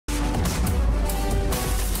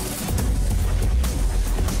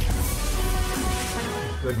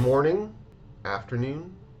Good morning,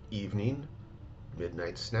 afternoon, evening,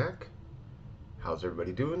 midnight snack. How's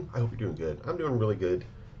everybody doing? I hope you're doing good. I'm doing really good.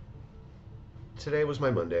 Today was my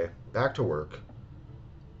Monday. Back to work.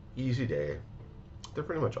 Easy day. They're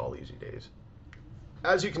pretty much all easy days.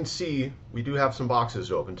 As you can see, we do have some boxes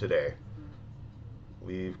open today.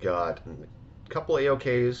 We've got a couple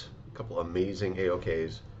AOKs, a couple amazing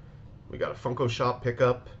AOKs. We got a Funko Shop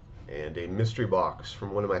pickup and a mystery box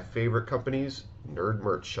from one of my favorite companies, Nerd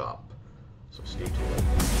Merch Shop. So stay tuned.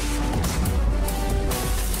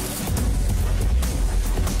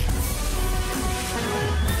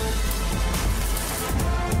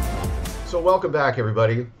 So welcome back,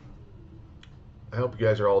 everybody. I hope you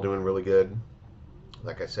guys are all doing really good.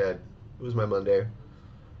 Like I said, it was my Monday.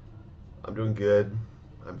 I'm doing good.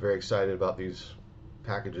 I'm very excited about these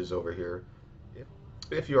packages over here.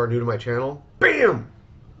 If you are new to my channel, BAM!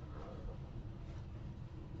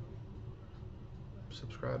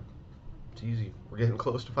 Subscribe. It's easy. We're getting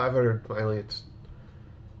close to 500 finally.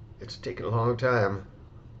 It's taken a long time,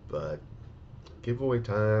 but giveaway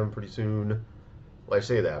time pretty soon. Well, I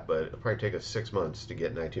say that, but it'll probably take us 6 months to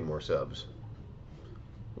get 19 more subs.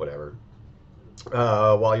 Whatever.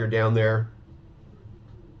 While you're down there,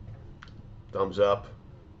 thumbs up.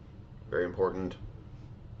 Very important.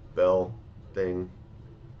 Bell thing.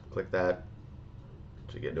 Click that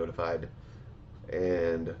to get notified.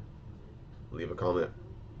 And leave a comment.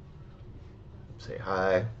 Say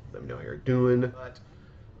hi. Let me know how you're doing. But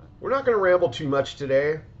we're not going to ramble too much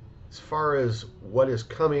today. As far as what is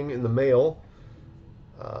coming in the mail,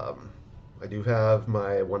 I do have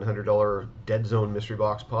my $100 Dead Zone Mystery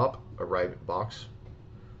Box Pop arriving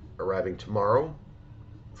tomorrow.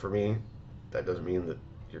 For me, that doesn't mean that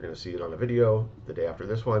you're going to see it on a video the day after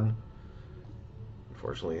this one.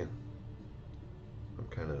 Unfortunately, I'm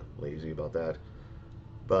kind of lazy about that.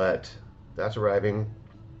 But that's arriving.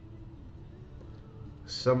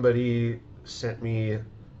 Somebody sent me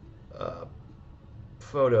a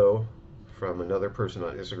photo from another person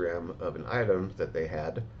on Instagram of an item that they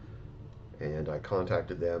had, and I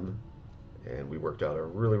contacted them and we worked out a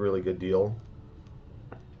really good deal.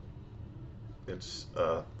 It's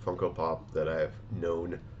a Funko Pop that I've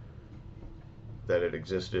known that it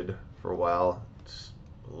existed for a while. It's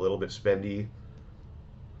a little bit spendy,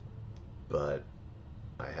 but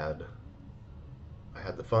I had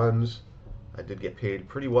the funds. I did get paid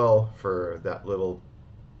pretty well for that little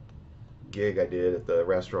gig I did at the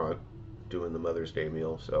restaurant doing the Mother's Day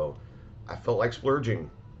meal, so I felt like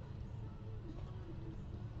splurging.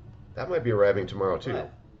 That might be arriving tomorrow too.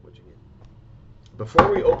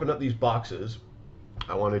 Before we open up these boxes,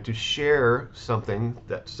 I wanted to share something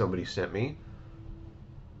that somebody sent me.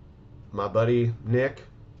 My buddy Nick,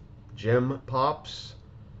 Gem Pops,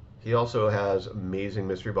 he also has amazing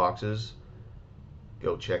mystery boxes.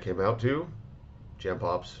 Go check him out too. Gem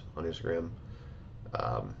Pops on Instagram.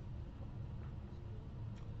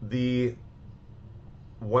 The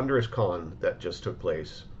Wondrous Con that just took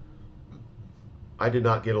place, I did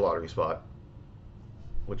not get a lottery spot,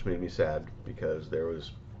 which made me sad because there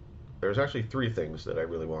was actually 3 things that I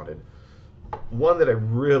really wanted. One that I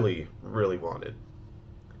really wanted.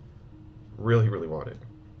 Really wanted.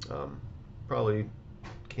 Probably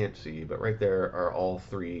can't see, but right there are all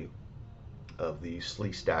 3 of the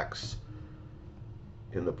Slee Stacks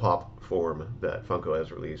in the pop form that Funko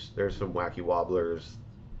has released. There's some wacky wobblers.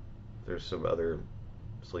 There's some other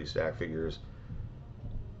Slee Stack figures.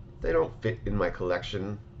 They don't fit in my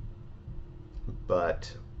collection,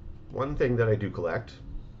 but one thing that I do collect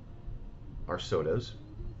are sodas.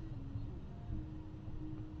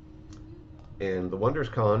 And the Wonders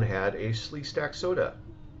Con had a Slee Stack soda,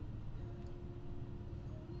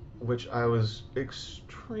 which I was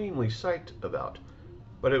extremely psyched about.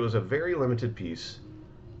 But it was a very limited piece.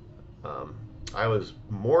 I was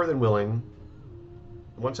more than willing.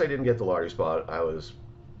 Once I didn't get the lottery spot, I was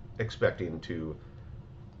expecting to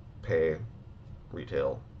pay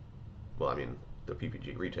retail. Well, I mean, the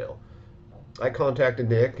PPG retail. I contacted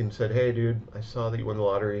Nick and said, hey dude, I saw that you won the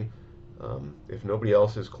lottery. If nobody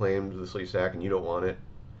else has claimed the Slee Stack and you don't want it,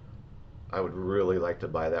 I would really like to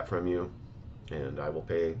buy that from you, and I will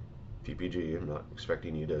pay PPG. I'm not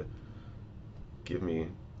expecting you to give me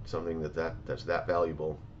something that's that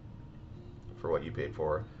valuable for what you paid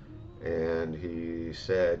for. And he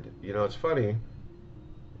said, you know, it's funny, and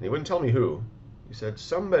he wouldn't tell me who. He said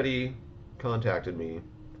somebody contacted me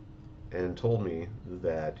and told me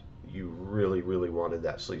that you really wanted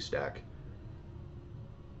that Slee Stack,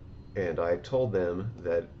 and I told them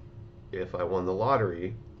that if I won the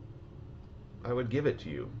lottery, I would give it to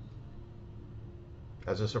you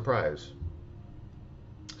as a surprise.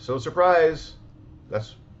 So surprise,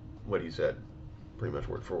 that's what he said, pretty much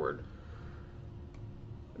word for word.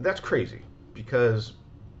 That's crazy because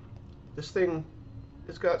this thing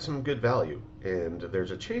has got some good value, and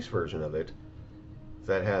there's a chase version of it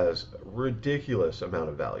that has a ridiculous amount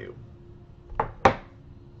of value.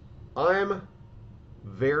 I'm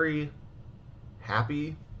very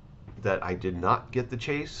happy that I did not get the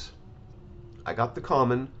chase. I got the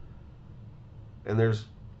common, and there's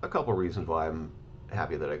a couple reasons why I'm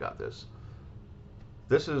happy that I got this.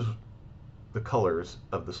 This is the colors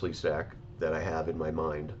of the Slee Stack that I have in my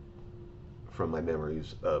mind from my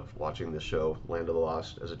memories of watching this show, Land of the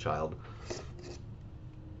Lost, as a child.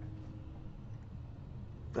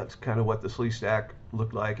 That's kind of what the Slee Stack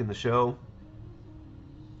looked like in the show.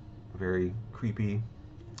 Very creepy,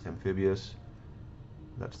 amphibious.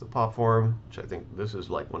 That's the pop form, which I think this is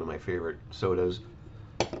like one of my favorite sodas.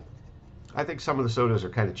 I think some of the sodas are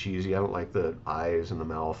kind of cheesy. I don't like the eyes and the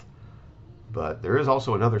mouth. But there is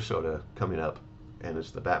also another soda coming up, and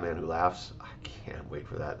it's the Batman Who Laughs. I can't wait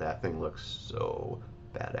for that. That thing looks so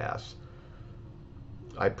badass.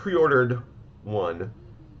 I pre-ordered one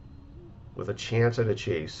with a chance at a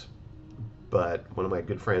chase, but one of my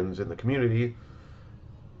good friends in the community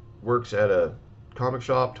works at a comic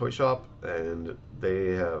shop, toy shop, and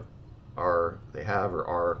they have or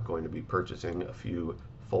are going to be purchasing a few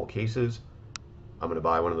full cases. I'm going to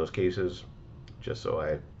buy one of those cases just so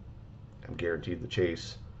I am guaranteed the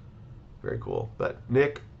chase. Very cool. But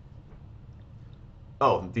Nick,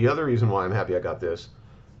 oh, the other reason why I'm happy I got this,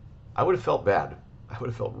 I would have felt bad. I would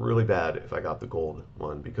have felt really bad if I got the gold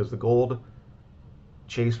one, because the gold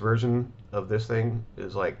chase version of this thing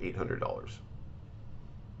is like $800.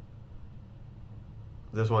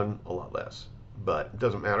 This one, a lot less. But it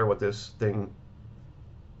doesn't matter what this thing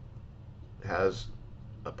has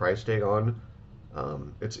a price tag on.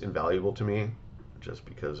 It's invaluable to me just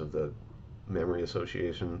because of the memory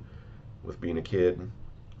association with being a kid.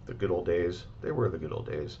 The good old days. They were the good old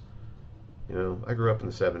days. You know, I grew up in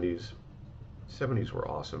the 70s. 70s were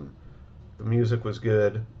awesome. The music was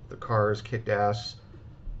good. The cars kicked ass.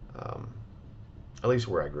 At least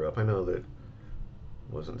where I grew up. I know that it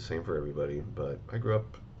wasn't the same for everybody, but I grew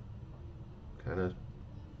up kind of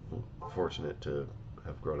fortunate to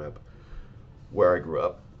have grown up where I grew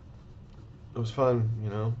up. It was fun, you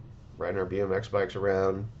know, riding our BMX bikes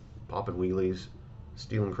around, popping wheelies,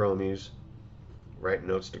 stealing chromies, writing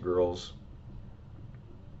notes to girls.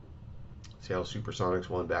 Seattle Supersonics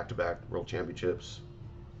won back-to-back world championships.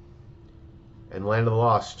 And Land of the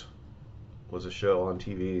Lost was a show on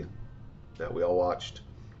TV that we all watched,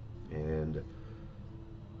 and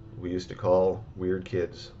we used to call weird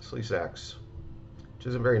kids Slee Sacks, which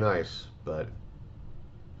isn't very nice, but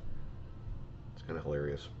it's kind of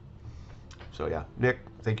hilarious. So yeah, Nick,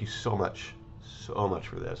 thank you so much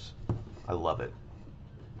for this. I love it.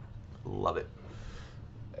 Love it.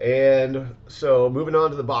 And so moving on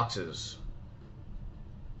to the boxes.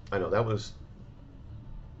 I know that was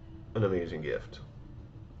an amazing gift.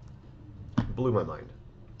 Blew my mind.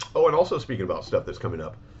 Oh, and also speaking about stuff that's coming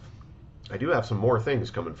up, I do have some more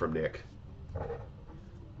things coming from Nick.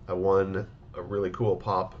 I won a really cool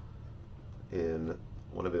pop in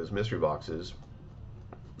one of his mystery boxes,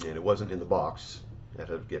 and it wasn't in the box. It had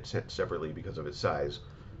to get sent separately because of its size.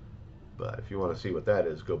 But if you want to see what that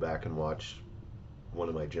is, go back and watch one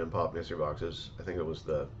of my Gem Pop mystery boxes. I think it was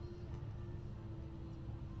the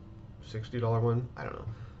 $60 one. I don't know.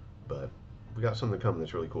 But we got something coming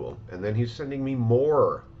that's really cool. And then he's sending me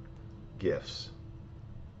more gifts.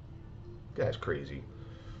 Guy's crazy.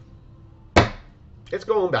 It's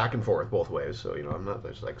going back and forth both ways, so you know, I'm not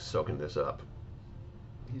just like soaking this up.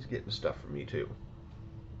 He's getting stuff from me too.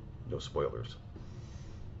 No spoilers.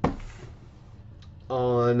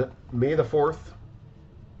 On May the 4th,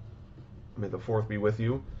 may the 4th be with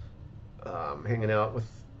you, hanging out with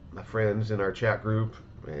my friends in our chat group,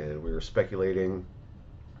 and we were speculating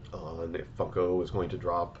on if Funko was going to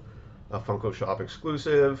drop a Funko Shop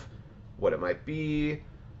exclusive, what it might be.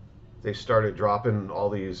 They started dropping all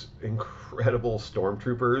these incredible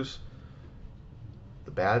stormtroopers.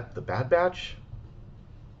 The Bad Batch,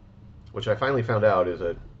 which I finally found out is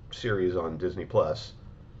a series on Disney Plus,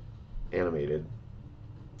 animated,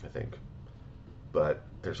 I think. But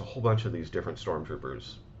there's a whole bunch of these different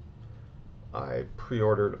stormtroopers. I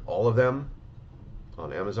pre-ordered all of them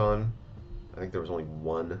on Amazon. I think there was only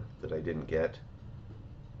one that I didn't get.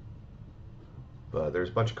 But there's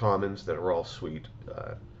a bunch of commons that are all sweet.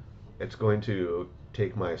 It's going to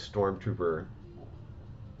take my Stormtrooper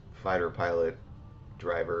fighter pilot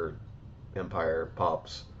driver Empire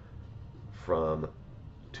pops from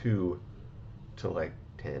 2 to like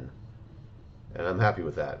 10. And I'm happy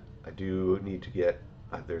with that. I do need to get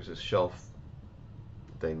There's this shelf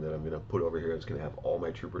thing that I'm going to put over here. It's going to have all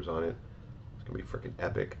my troopers on it. It's going to be freaking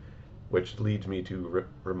epic. Which leads me to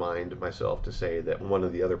remind myself to say that one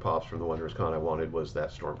of the other pops from the Wondrous Con I wanted was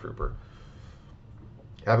that Stormtrooper.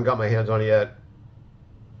 Haven't got my hands on it yet.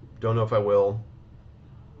 Don't know if I will.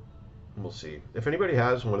 We'll see. If anybody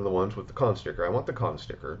has one of the ones with the con sticker, I want the con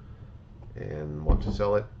sticker, and want to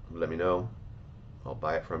sell it, let me know. I'll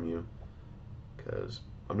buy it from you, because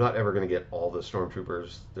I'm not ever going to get all the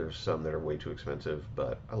Stormtroopers. There's some that are way too expensive,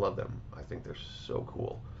 but I love them. I think they're so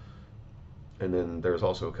cool. And then there's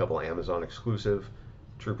also a couple Amazon exclusive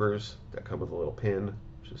troopers that come with a little pin,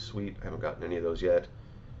 which is sweet. I haven't gotten any of those yet.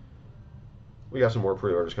 We got some more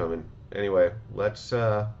pre-orders coming. Anyway, let's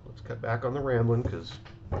cut back on the rambling, because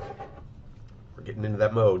we're getting into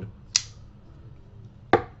that mode.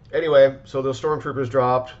 Anyway, so those Stormtroopers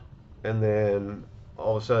dropped, and then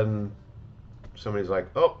all of a sudden somebody's like,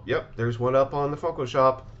 oh, yep, there's one up on the Funko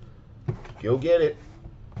shop. Go get it.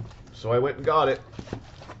 So I went and got it.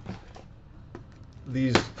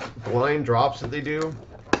 These blind drops that they do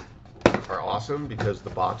are awesome because the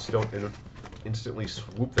bots don't instantly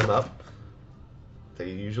swoop them up. They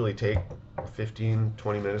usually take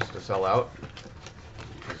 15-20 minutes to sell out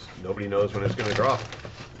because nobody knows when it's going to drop.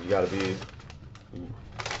 You got to be,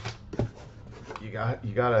 you got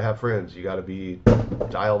to have friends. You got to be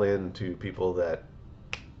dialed in to people that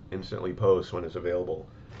instantly post when it's available.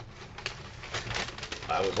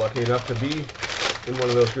 I was lucky enough to be in one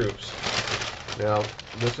of those groups. Now,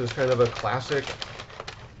 this is kind of a classic.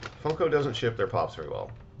 Funko doesn't ship their pops very well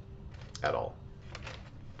at all.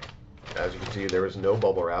 As you can see, there was no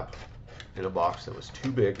bubble wrap in a box that was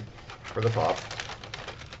too big for the pop.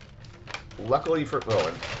 Luckily for,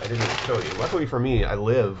 oh, I didn't even show you. Luckily for me, I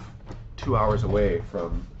live 2 hours away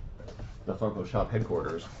from the Funko shop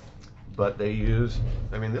headquarters, but they use,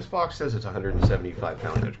 I mean, this box says it's 175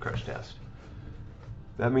 pound edge crush test.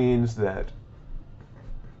 That means that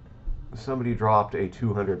somebody dropped a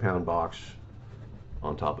 200-pound box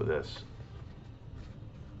on top of this.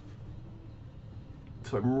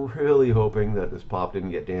 So I'm really hoping that this pop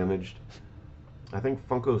didn't get damaged. I think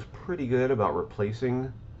Funko's pretty good about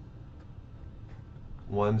replacing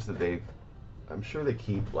ones that I'm sure they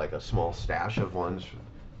keep like a small stash of ones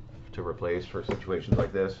to replace for situations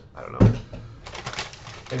like this. I don't know.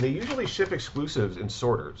 And they usually ship exclusives in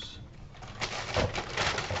sorters.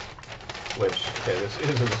 Which, okay, this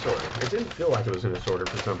is in a sorter. It didn't feel like it was in a sorter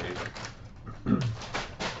for some reason.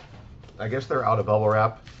 I guess they're out of bubble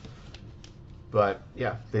wrap. But,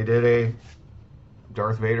 yeah, they did a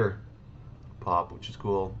Darth Vader pop, which is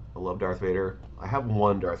cool. I love Darth Vader. I have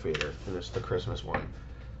one Darth Vader, and it's the Christmas one,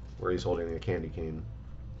 where he's holding a candy cane.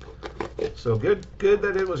 So good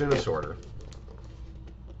that it was in a sorter.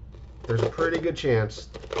 There's a pretty good chance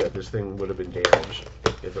that this thing would have been damaged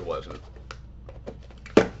if it wasn't,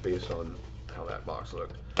 based on how that box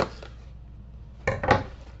looked.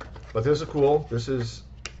 But this is cool. This is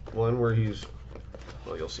one where he's,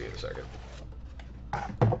 well, you'll see in a second.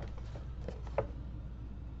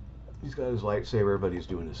 He's got his lightsaber, but he's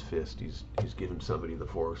doing his fist. He's giving somebody the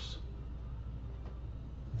Force.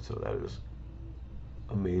 So that is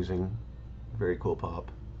amazing. Very cool pop.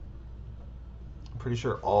 I'm pretty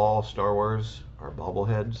sure all Star Wars are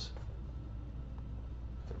bobbleheads.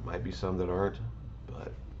 There might be some that aren't,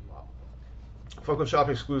 but Funko Shop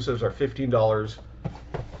exclusives are $15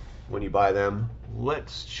 when you buy them.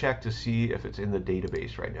 Let's check to see if it's in the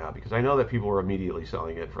database right now, because I know that people are immediately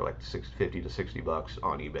selling it for like $50 to $60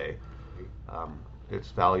 on eBay.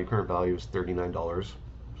 Its current value is $39.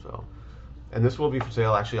 So, and this will be for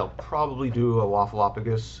sale. Actually, I'll probably do a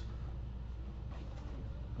Waffleopagus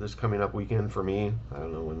this coming up weekend for me. I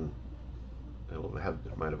don't know when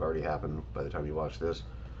it might have already happened by the time you watch this,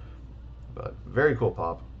 but very cool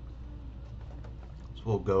pop. So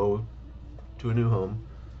we'll go to a new home.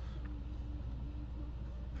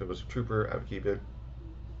 If it was a trooper, I would keep it.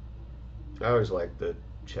 I always like the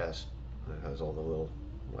chest that has all the little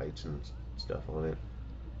lights and stuff on it.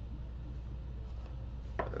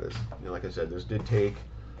 Like I said, this did take,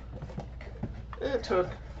 it took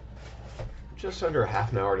just under a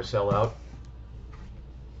half an hour to sell out.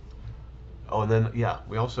 Oh, and then, yeah,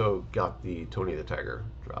 we also got the Tony the Tiger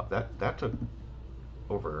drop. That took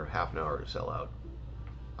over half an hour to sell out.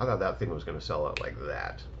 I thought that thing was going to sell out like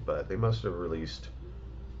that, but they must have released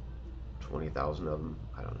 20,000 of them.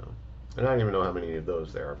 I don't know. And I don't even know how many of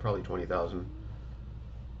those there are. Probably 20,000.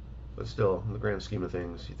 But still, in the grand scheme of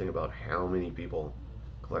things, you think about how many people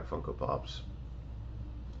collect Funko Pops.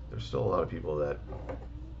 There's still a lot of people that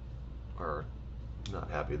are not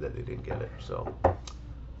happy that they didn't get it. So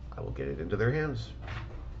I will get it into their hands.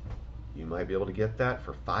 you might be able to get that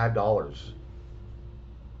for $5,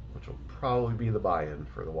 which will probably be the buy-in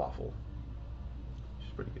for the waffle. Which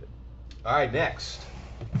is pretty good. All right, next.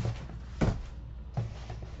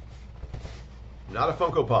 Not a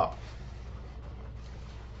Funko Pop.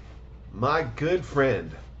 My good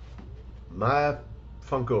friend, my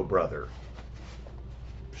Funko brother,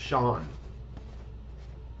 Sean.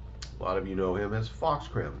 A lot of you know him as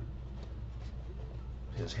Foxcrim.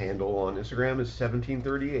 His handle on Instagram is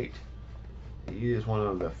 1738. He is one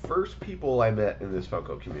of the first people I met in this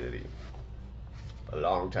Funko community a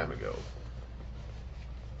long time ago.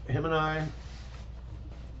 Him and I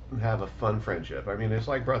have a fun friendship. I mean, it's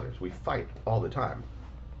like brothers. We fight all the time,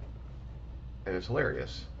 and it's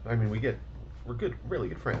hilarious. I mean, we're good, really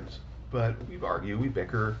good friends, but we argue, we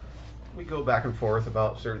bicker, we go back and forth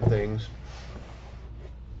about certain things.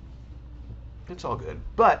 It's all good,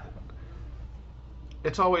 but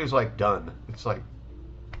it's always like done. It's like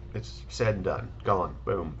it's said and done, gone,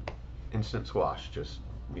 boom, instant squash. Just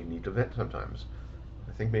we need to vent sometimes.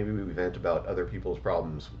 I think maybe we vent about other people's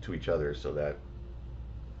problems to each other so that,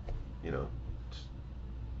 you know.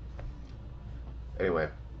 Anyway,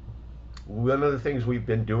 one of the things we've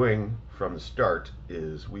been doing from the start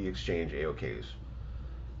is we exchange AOKs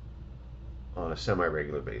on a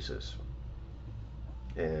semi-regular basis,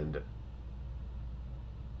 and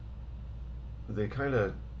they kind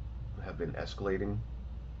of have been escalating,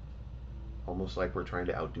 almost like we're trying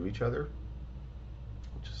to outdo each other,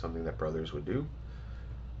 which is something that brothers would do.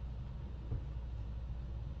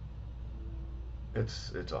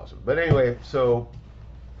 It's awesome. But anyway, so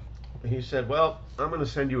he said, well, I'm going to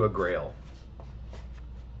send you a grail.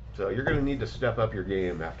 So you're going to need to step up your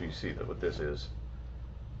game after you see what this is.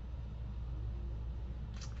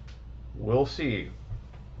 We'll see.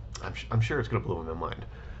 I'm sure it's going to blow my mind.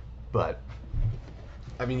 But,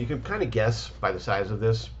 I mean, you can kind of guess by the size of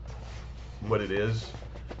this what it is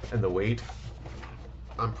and the weight.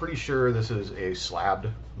 I'm pretty sure this is a slabbed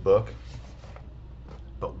book.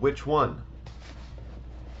 But which one?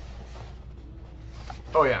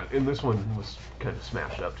 Oh yeah, and this one was kind of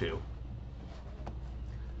smashed up too.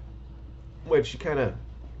 Which you kind of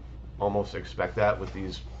almost expect that with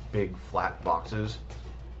these big flat boxes.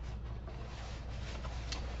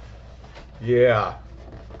 Yeah.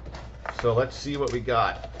 So let's see what we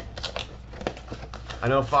got. I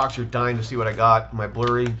know, Fox, you're dying to see what I got. Am I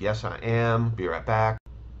blurry? Yes, I am. Be right back.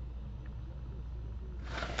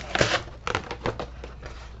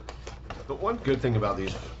 But one good thing about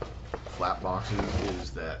these flat boxes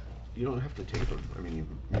is that you don't have to tape them. I mean,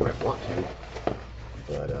 you might want to,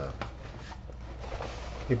 but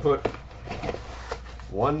he put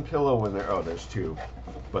one pillow in there. Oh, there's two,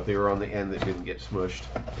 but they were on the end that didn't get smushed.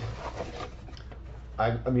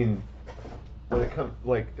 I mean, when it comes,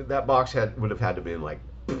 like, that box would have had to been like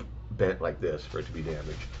bent like this for it to be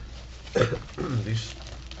damaged. These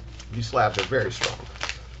slabs are very strong.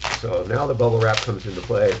 So now the bubble wrap comes into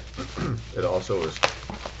play. It also is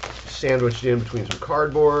sandwiched in between some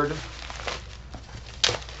cardboard.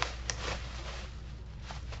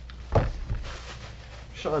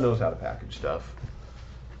 Sean knows how to package stuff.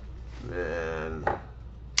 And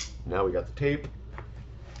now we got the tape.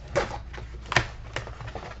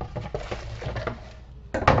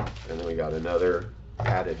 And then we got another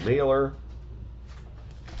padded mailer.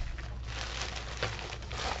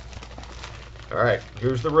 All right,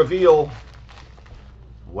 here's the reveal.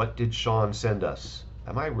 What did Sean send us?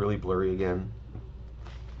 Am I really blurry again?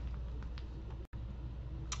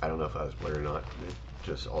 I don't know if I was blurry or not. It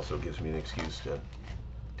just also gives me an excuse to...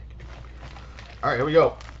 All right, here we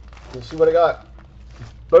go. Let's see what I got.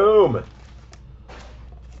 Boom.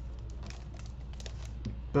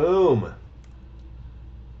 Boom.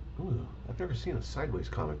 Ooh, I've never seen a sideways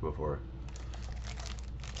comic before.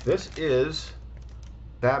 This is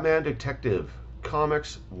Batman Detective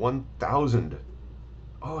Comics 1000.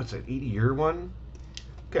 Oh, it's an 80-year one?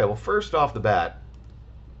 Okay, well, first off the bat,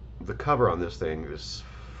 the cover on this thing is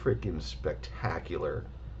freaking spectacular.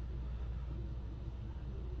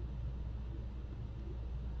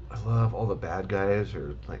 I love all the bad guys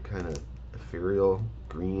are like kind of ethereal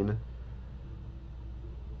green.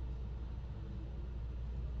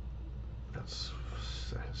 That's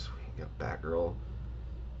sweet. You got Batgirl,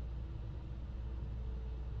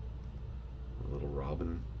 little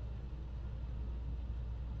Robin,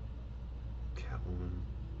 Catwoman.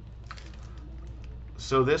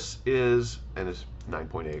 So this is, and it's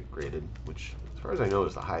 9.8 graded, which as far as I know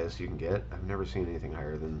is the highest you can get. I've never seen anything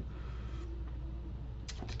higher than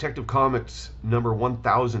Detective Comics number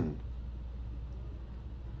 1000.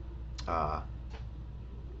 I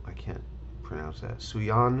can't pronounce that.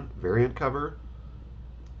 Suyan variant cover.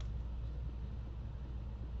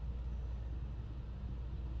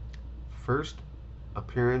 First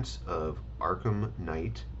appearance of Arkham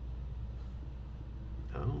Knight.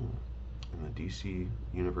 Oh, in the DC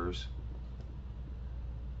universe.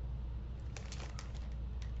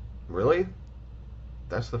 Really?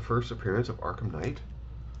 That's the first appearance of Arkham Knight?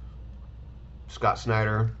 Scott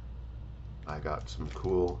Snyder. I got some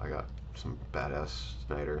badass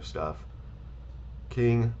Snyder stuff.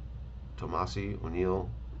 King, Tomasi, O'Neill,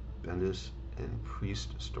 Bendis, and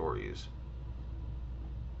Priest stories.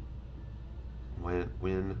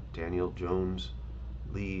 Wynn, Daniel Jones,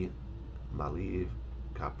 Lee, Maliv,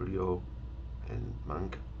 Caprio, and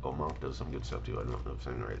Monk. Oh, Monk does some good stuff too. I don't know if I'm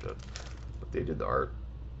saying it right, but they did the art.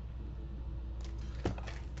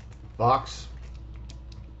 Box.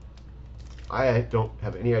 I don't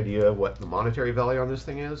have any idea what the monetary value on this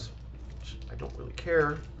thing is. I don't really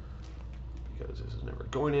care because this is never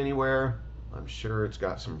going anywhere. I'm sure it's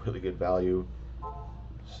got some really good value.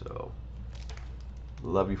 So,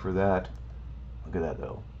 love you for that. Look at that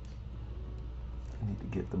though. I need to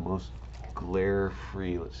get the most glare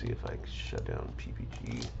free. Let's see if I can shut down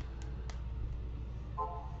PPG.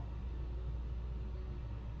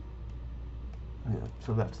 Yeah,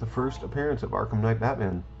 so that's the first appearance of Arkham Knight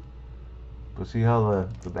Batman. But see how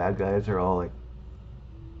the bad guys are all like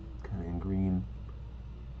kind of in green,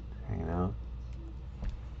 hanging out.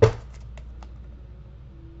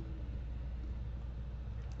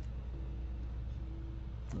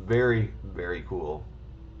 Very, very cool.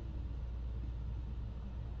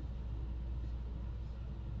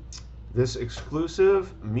 This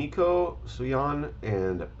exclusive Miko Suyan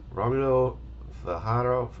and Romulo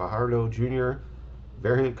Fajardo Jr.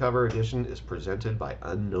 variant cover edition is presented by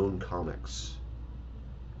Unknown Comics.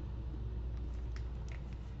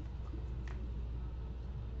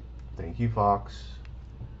 Thank you, Fox.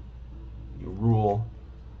 You rule.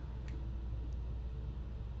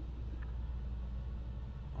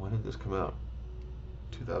 When did this come out?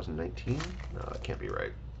 2019? No, that can't be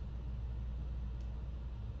right.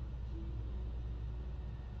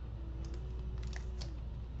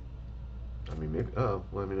 I mean, maybe, oh,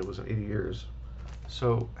 well, I mean, it was 80 years.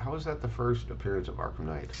 So, how is that the first appearance of Arkham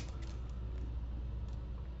Knight?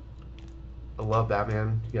 I love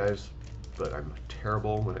Batman, you guys, but I'm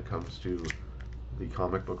terrible when it comes to the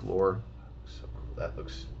comic book lore. So, that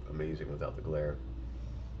looks amazing without the glare.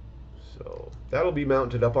 So, that'll be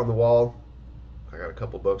mounted up on the wall. I got a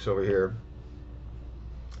couple books over here.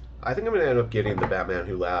 I think I'm going to end up getting the Batman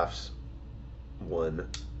Who Laughs one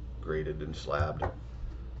graded and slabbed.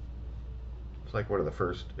 It's like one of the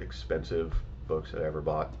first expensive books that I ever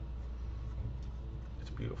bought. It's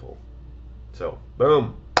beautiful. So,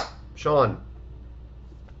 boom. Sean.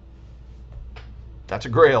 That's a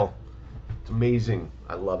grail. It's amazing.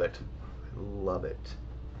 I love it. I love it.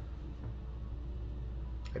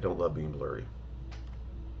 I don't love being blurry.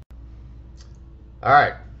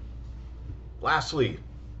 Alright. Lastly,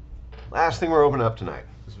 last thing we're opening up tonight.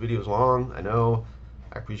 This video is long, I know.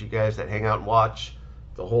 I appreciate you guys that hang out and watch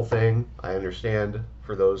the whole thing. I understand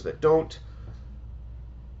for those that don't.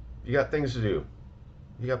 You got things to do.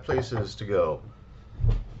 You got places to go.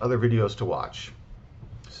 Other videos to watch.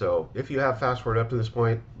 So if you have fast forward up to this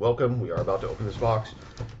point, welcome. We are about to open this box.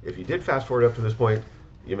 If you did fast forward up to this point,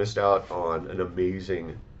 you missed out on an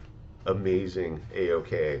amazing, amazing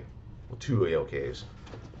AOK. Well, 2 AOKs.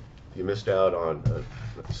 You missed out on an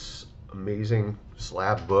amazing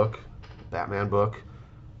slab book, Batman book,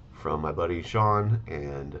 from my buddy Sean,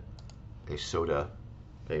 and a soda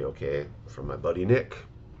AOK from my buddy Nick.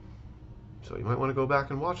 So you might want to go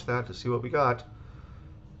back and watch that to see what we got.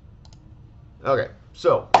 Okay,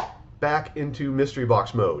 so back into mystery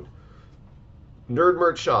box mode. Nerd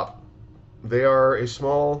Merch Shop. They are a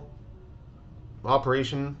small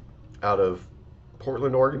operation out of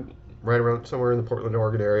Portland, Oregon, right around somewhere in the Portland,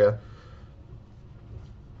 Oregon area.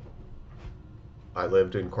 I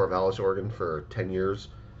lived in Corvallis, Oregon for 10 years,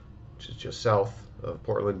 which is just south of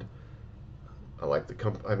Portland. I like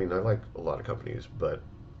I like a lot of companies, but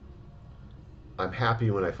I'm happy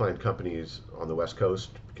when I find companies on the West Coast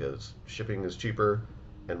because shipping is cheaper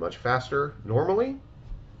and much faster normally.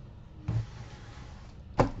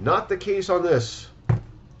 Not the case on this.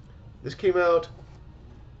 This came out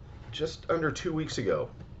just under 2 weeks ago.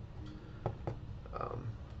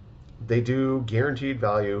 They do guaranteed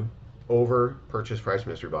value over purchase price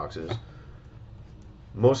mystery boxes.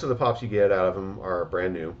 Most of the pops you get out of them are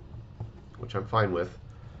brand new, which I'm fine with.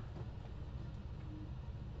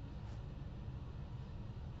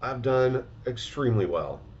 I've done extremely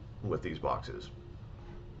well with these boxes.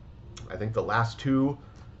 I think the last 2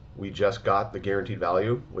 we just got the guaranteed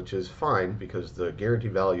value, which is fine because the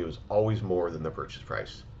guaranteed value is always more than the purchase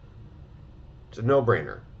price. It's a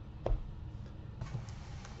no-brainer.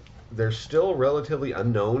 they're still relatively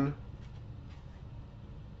unknown,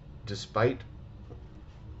 despite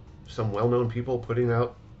some well-known people putting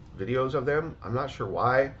out videos of them. I'm not sure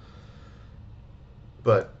why,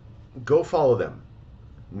 but go follow them.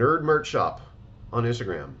 Nerd Merch Shop on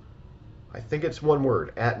Instagram. I think it's one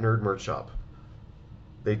word, at Nerd Merch Shop.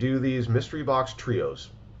 They do these mystery box trios.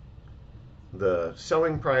 The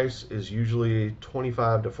selling price is usually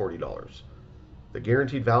 $25 to $40. The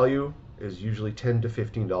guaranteed value is usually $10 to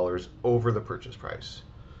 $15 over the purchase price.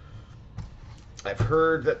 I've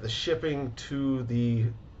heard that the shipping to the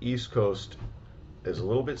East Coast is a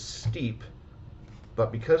little bit steep,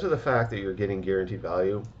 but because of the fact that you're getting guaranteed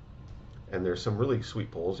value and there's some really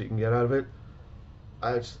sweet pulls you can get out of it,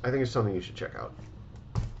 I think it's something you should check out.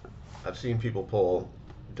 I've seen people pull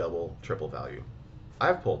double, triple value.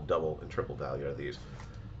 I've pulled double and triple value out of these.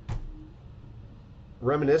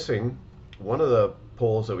 Reminiscing, one of the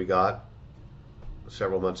pulls that we got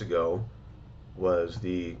several months ago was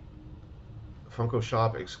the Funko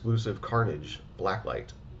Shop exclusive Carnage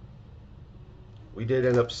Blacklight. We did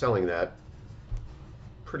end up selling that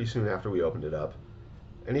pretty soon after we opened it up.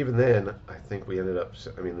 And even then, I think we ended up,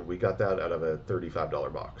 we got that out of a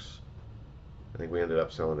 $35 box. I think we ended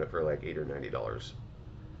up selling it for like $8 or $90.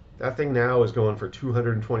 That thing now is going for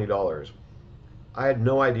 $220. I had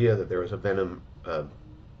no idea that there was a Venom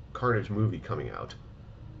Carnage movie coming out.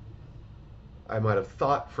 I might have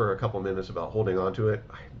thought for a couple minutes about holding on to it.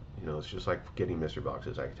 It's just like getting mystery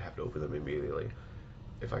boxes. I have to open them immediately.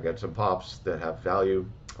 If I get some pops that have value,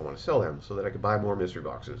 I want to sell them so that I can buy more mystery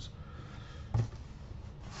boxes.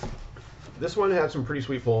 This one had some pretty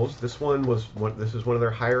sweet pulls. This is one of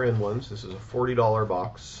their higher end ones. This is a $40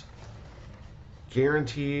 box.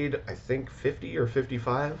 Guaranteed, I think 50 or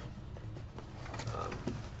 55.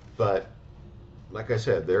 But like I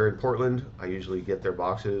said, they're in Portland. I usually get their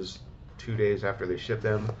boxes 2 days after they ship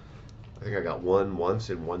them. I think I got one once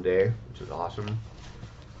in one day, which is awesome.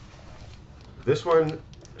 This one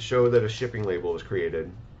showed that a shipping label was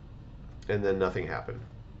created, and then nothing happened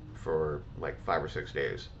for like 5 or 6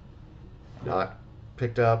 days. Not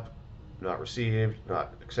picked up, not received,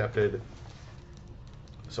 not accepted.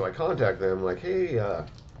 So I contact them like, hey,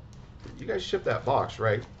 you guys shipped that box,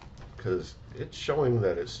 right? Because it's showing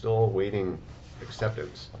that it's still awaiting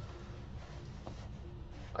acceptance.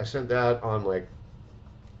 I sent that on like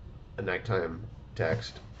a nighttime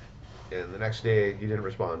text, and the next day he didn't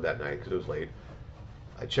respond that night because it was late.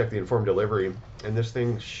 I checked the informed delivery, and this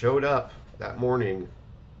thing showed up that morning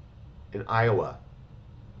in Iowa.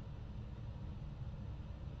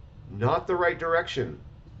 Not the right direction.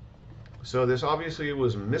 So this obviously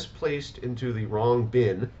was misplaced into the wrong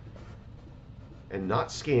bin and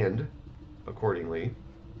not scanned accordingly.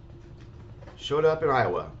 Showed up in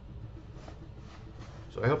Iowa.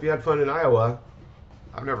 So I hope you had fun in Iowa.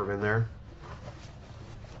 I've never been there.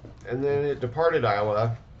 And then it departed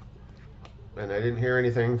Iowa, and I didn't hear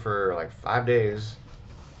anything for like 5 days.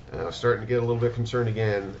 And I was starting to get a little bit concerned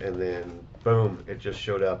again, and then boom, it just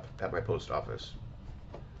showed up at my post office.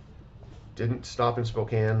 Didn't stop in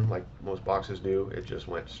Spokane like most boxes do. It just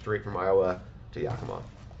went straight from Iowa to Yakima.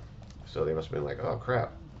 So they must have been like, oh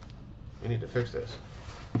crap, we need to fix this.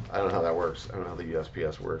 I don't know how that works. I don't know how the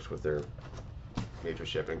USPS works with their major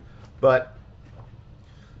shipping. But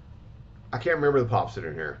I can't remember the pops that are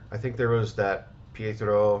in here. I think there was that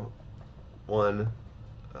Pietro one,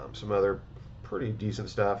 some other pretty decent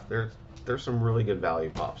stuff. There's some really good value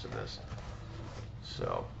pops in this.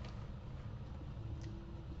 So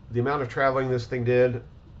the amount of traveling this thing did,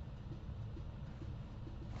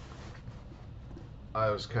 I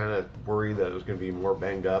was kind of worried that it was going to be more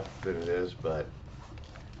banged up than it is, but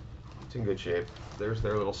it's in good shape. There's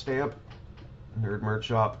their little stamp, Nerd Merch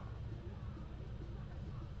Shop.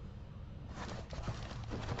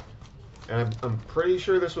 And I'm pretty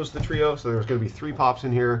sure this was the trio, so there's going to be 3 pops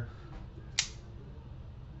in here.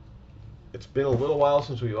 It's been a little while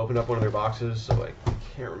since we opened up one of their boxes, so I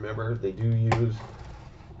can't remember. They do use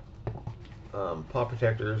pop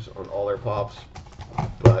protectors on all their pops,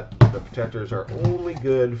 but the protectors are only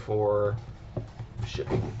good for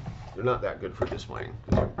shipping. They're not that good for displaying.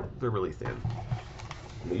 They're really thin.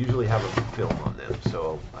 And they usually have a film on them,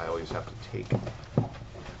 so I always have to take them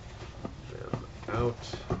out.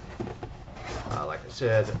 Like I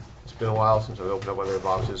said, it's been a while since I opened up one of their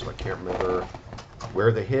boxes, so I can't remember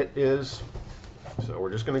where the hit is. So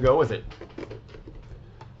we're just going to go with it.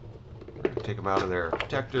 We're going to take them out of their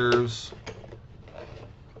protectors.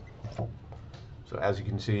 So as you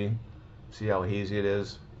can see how hazy it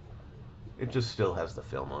is? It just still has the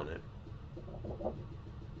film on it.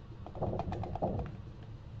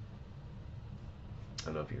 I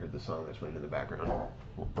don't know if you heard the song that's playing in the background.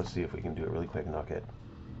 Well, let's see if we can do it really quick and not get.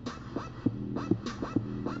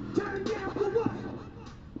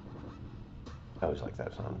 I always like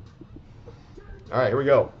that song. All right, here we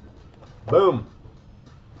go. Boom.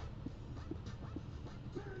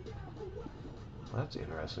 That's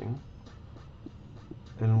interesting.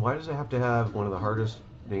 And why does it have to have one of the hardest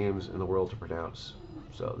names in the world to pronounce?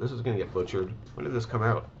 So this is going to get butchered. When did this come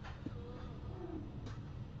out?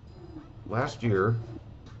 Last year.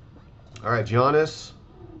 All right, Giannis.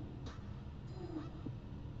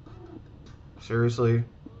 Seriously?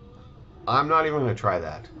 I'm not even going to try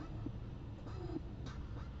that.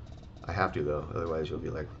 I have to, though. Otherwise, you'll be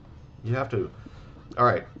like, you have to. All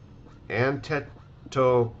right.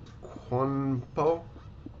 Antetokounmpo?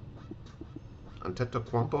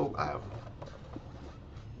 Antetokounmpo? I don't know.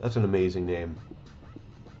 That's an amazing name.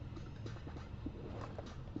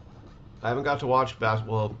 I haven't got to watch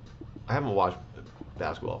basketball. I haven't watched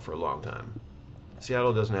basketball for a long time.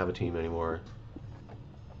 Seattle doesn't have a team anymore.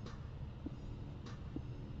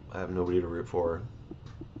 I have nobody to root for.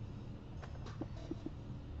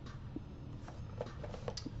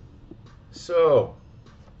 So,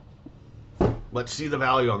 let's see the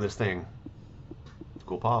value on this thing.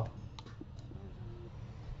 Cool pop.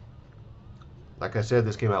 Like I said,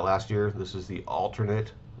 this came out last year. This is the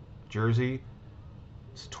alternate jersey.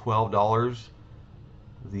 It's $12.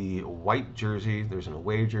 The white jersey, there's an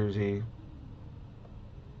away jersey.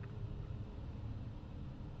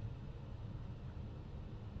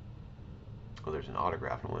 Oh, there's an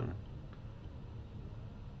autographed one.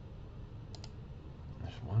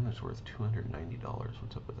 There's one that's worth $290.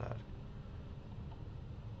 What's up with that?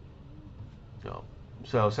 No.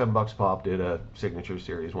 So $7 pop did a signature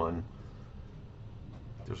series one.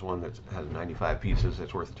 There's one that has 95 pieces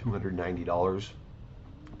that's worth $290,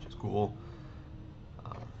 which is cool.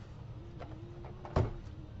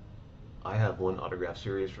 I have one autograph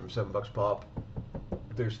series from $7 pop.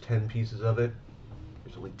 There's 10 pieces of it.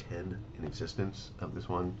 There's only 10 in existence of this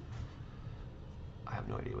one. I have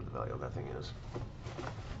no idea what the value of that thing is,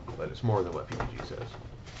 but it's more than what PPG says.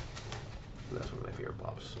 And that's one of my favorite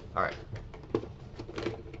pops. All right.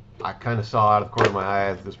 I kind of saw out of the corner of my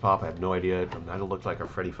eye this pop. I have no idea. It might have looked like a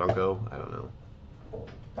Freddy Funko. I don't know.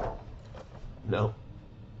 No,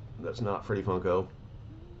 that's not Freddy Funko.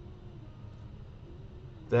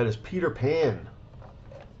 That is Peter Pan.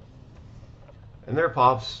 And their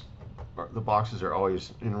pops, the boxes are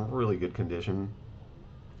always in really good condition.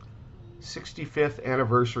 65th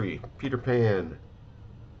anniversary, Peter Pan.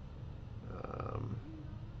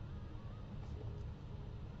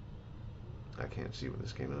 I can't see when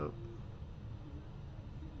this came out.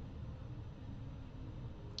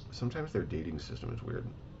 Sometimes their dating system is weird.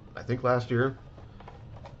 I think last year.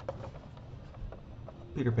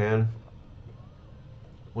 Peter Pan.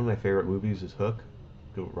 One of my favorite movies is Hook.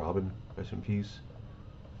 Go with Robin, rest in peace.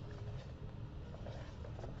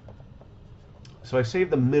 So I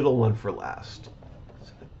saved the middle one for last.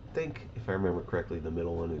 So I think, if I remember correctly, the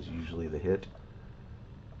middle one is usually the hit.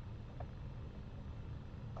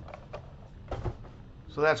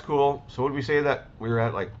 So that's cool. So what did we say that we were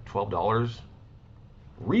at, like $12?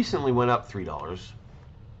 Recently went up $3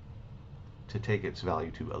 to take its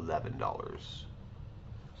value to $11.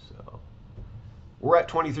 So we're at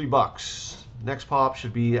 23 bucks. Next pop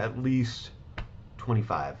should be at least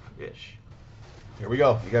 25-ish. Here we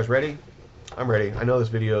go. You guys ready? I'm ready. I know this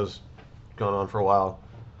video's gone on for a while.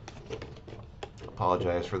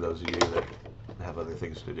 Apologize for those of you that have other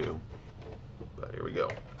things to do. But here we go.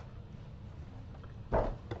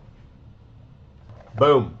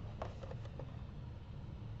 Boom.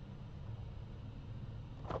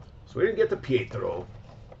 So we didn't get the Pietro.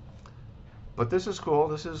 But this is cool.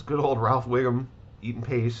 This is good old Ralph Wiggum eating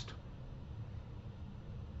paste.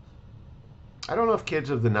 I don't know if kids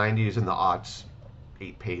of the 90s and the aughts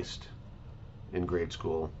ate paste in grade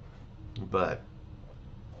school, but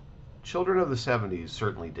children of the 70s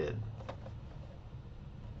certainly did.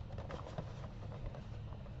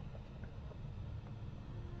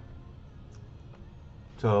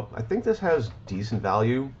 So I think this has decent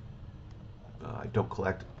value. I don't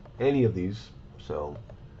collect any of these, so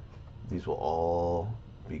these will all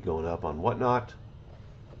be going up on Whatnot.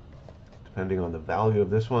 Depending on the value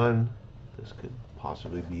of this one, this could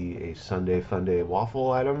possibly be a Sunday Funday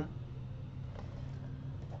waffle item.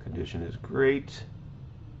 Condition is great.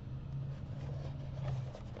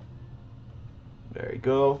 There you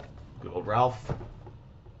go. Good old Ralph.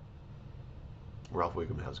 Ralph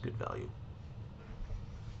Wiggum has good value.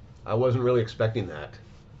 I wasn't really expecting that.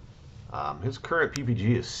 His current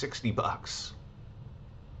PPG is 60 bucks.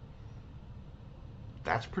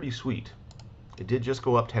 That's pretty sweet. It did just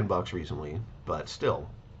go up 10 bucks recently, but still,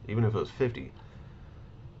 even if it was 50.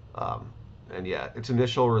 Um, and yeah, its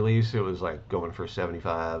initial release, it was like going for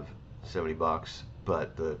 75, 70 bucks,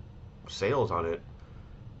 but the sales on it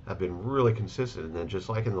have been really consistent. And then just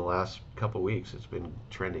like in the last couple weeks, it's been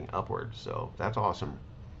trending upwards. So that's awesome.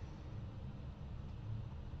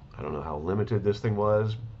 I don't know how limited this thing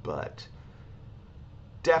was, but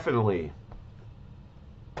definitely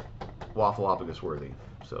Waffleopagus worthy.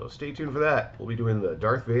 So stay tuned for that. We'll be doing the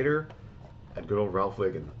Darth Vader and good old Ralph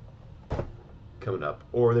Wiggin coming up.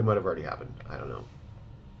 Or they might have already happened. I don't know.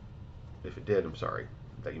 If it did, I'm sorry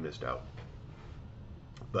that you missed out.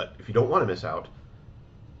 But if you don't want to miss out,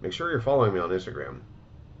 make sure you're following me on Instagram,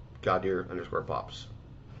 goddeer_pops.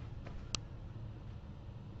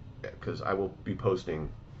 Because I will be posting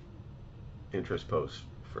interest posts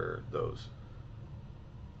for those.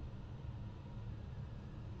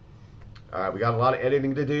 We got a lot of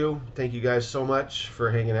editing to do. Thank you guys so much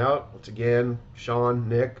for hanging out. Once again, Sean,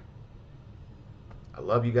 Nick, I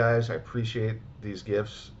love you guys. I appreciate these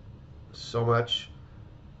gifts so much.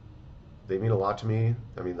 They mean a lot to me.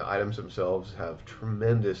 I mean, the items themselves have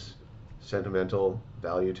tremendous sentimental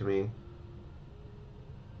value to me.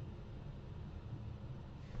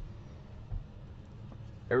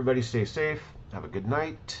 Everybody stay safe. Have a good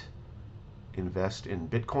night. Invest in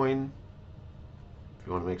Bitcoin if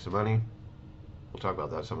you want to make some money. We'll talk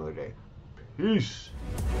about that some other day. Peace.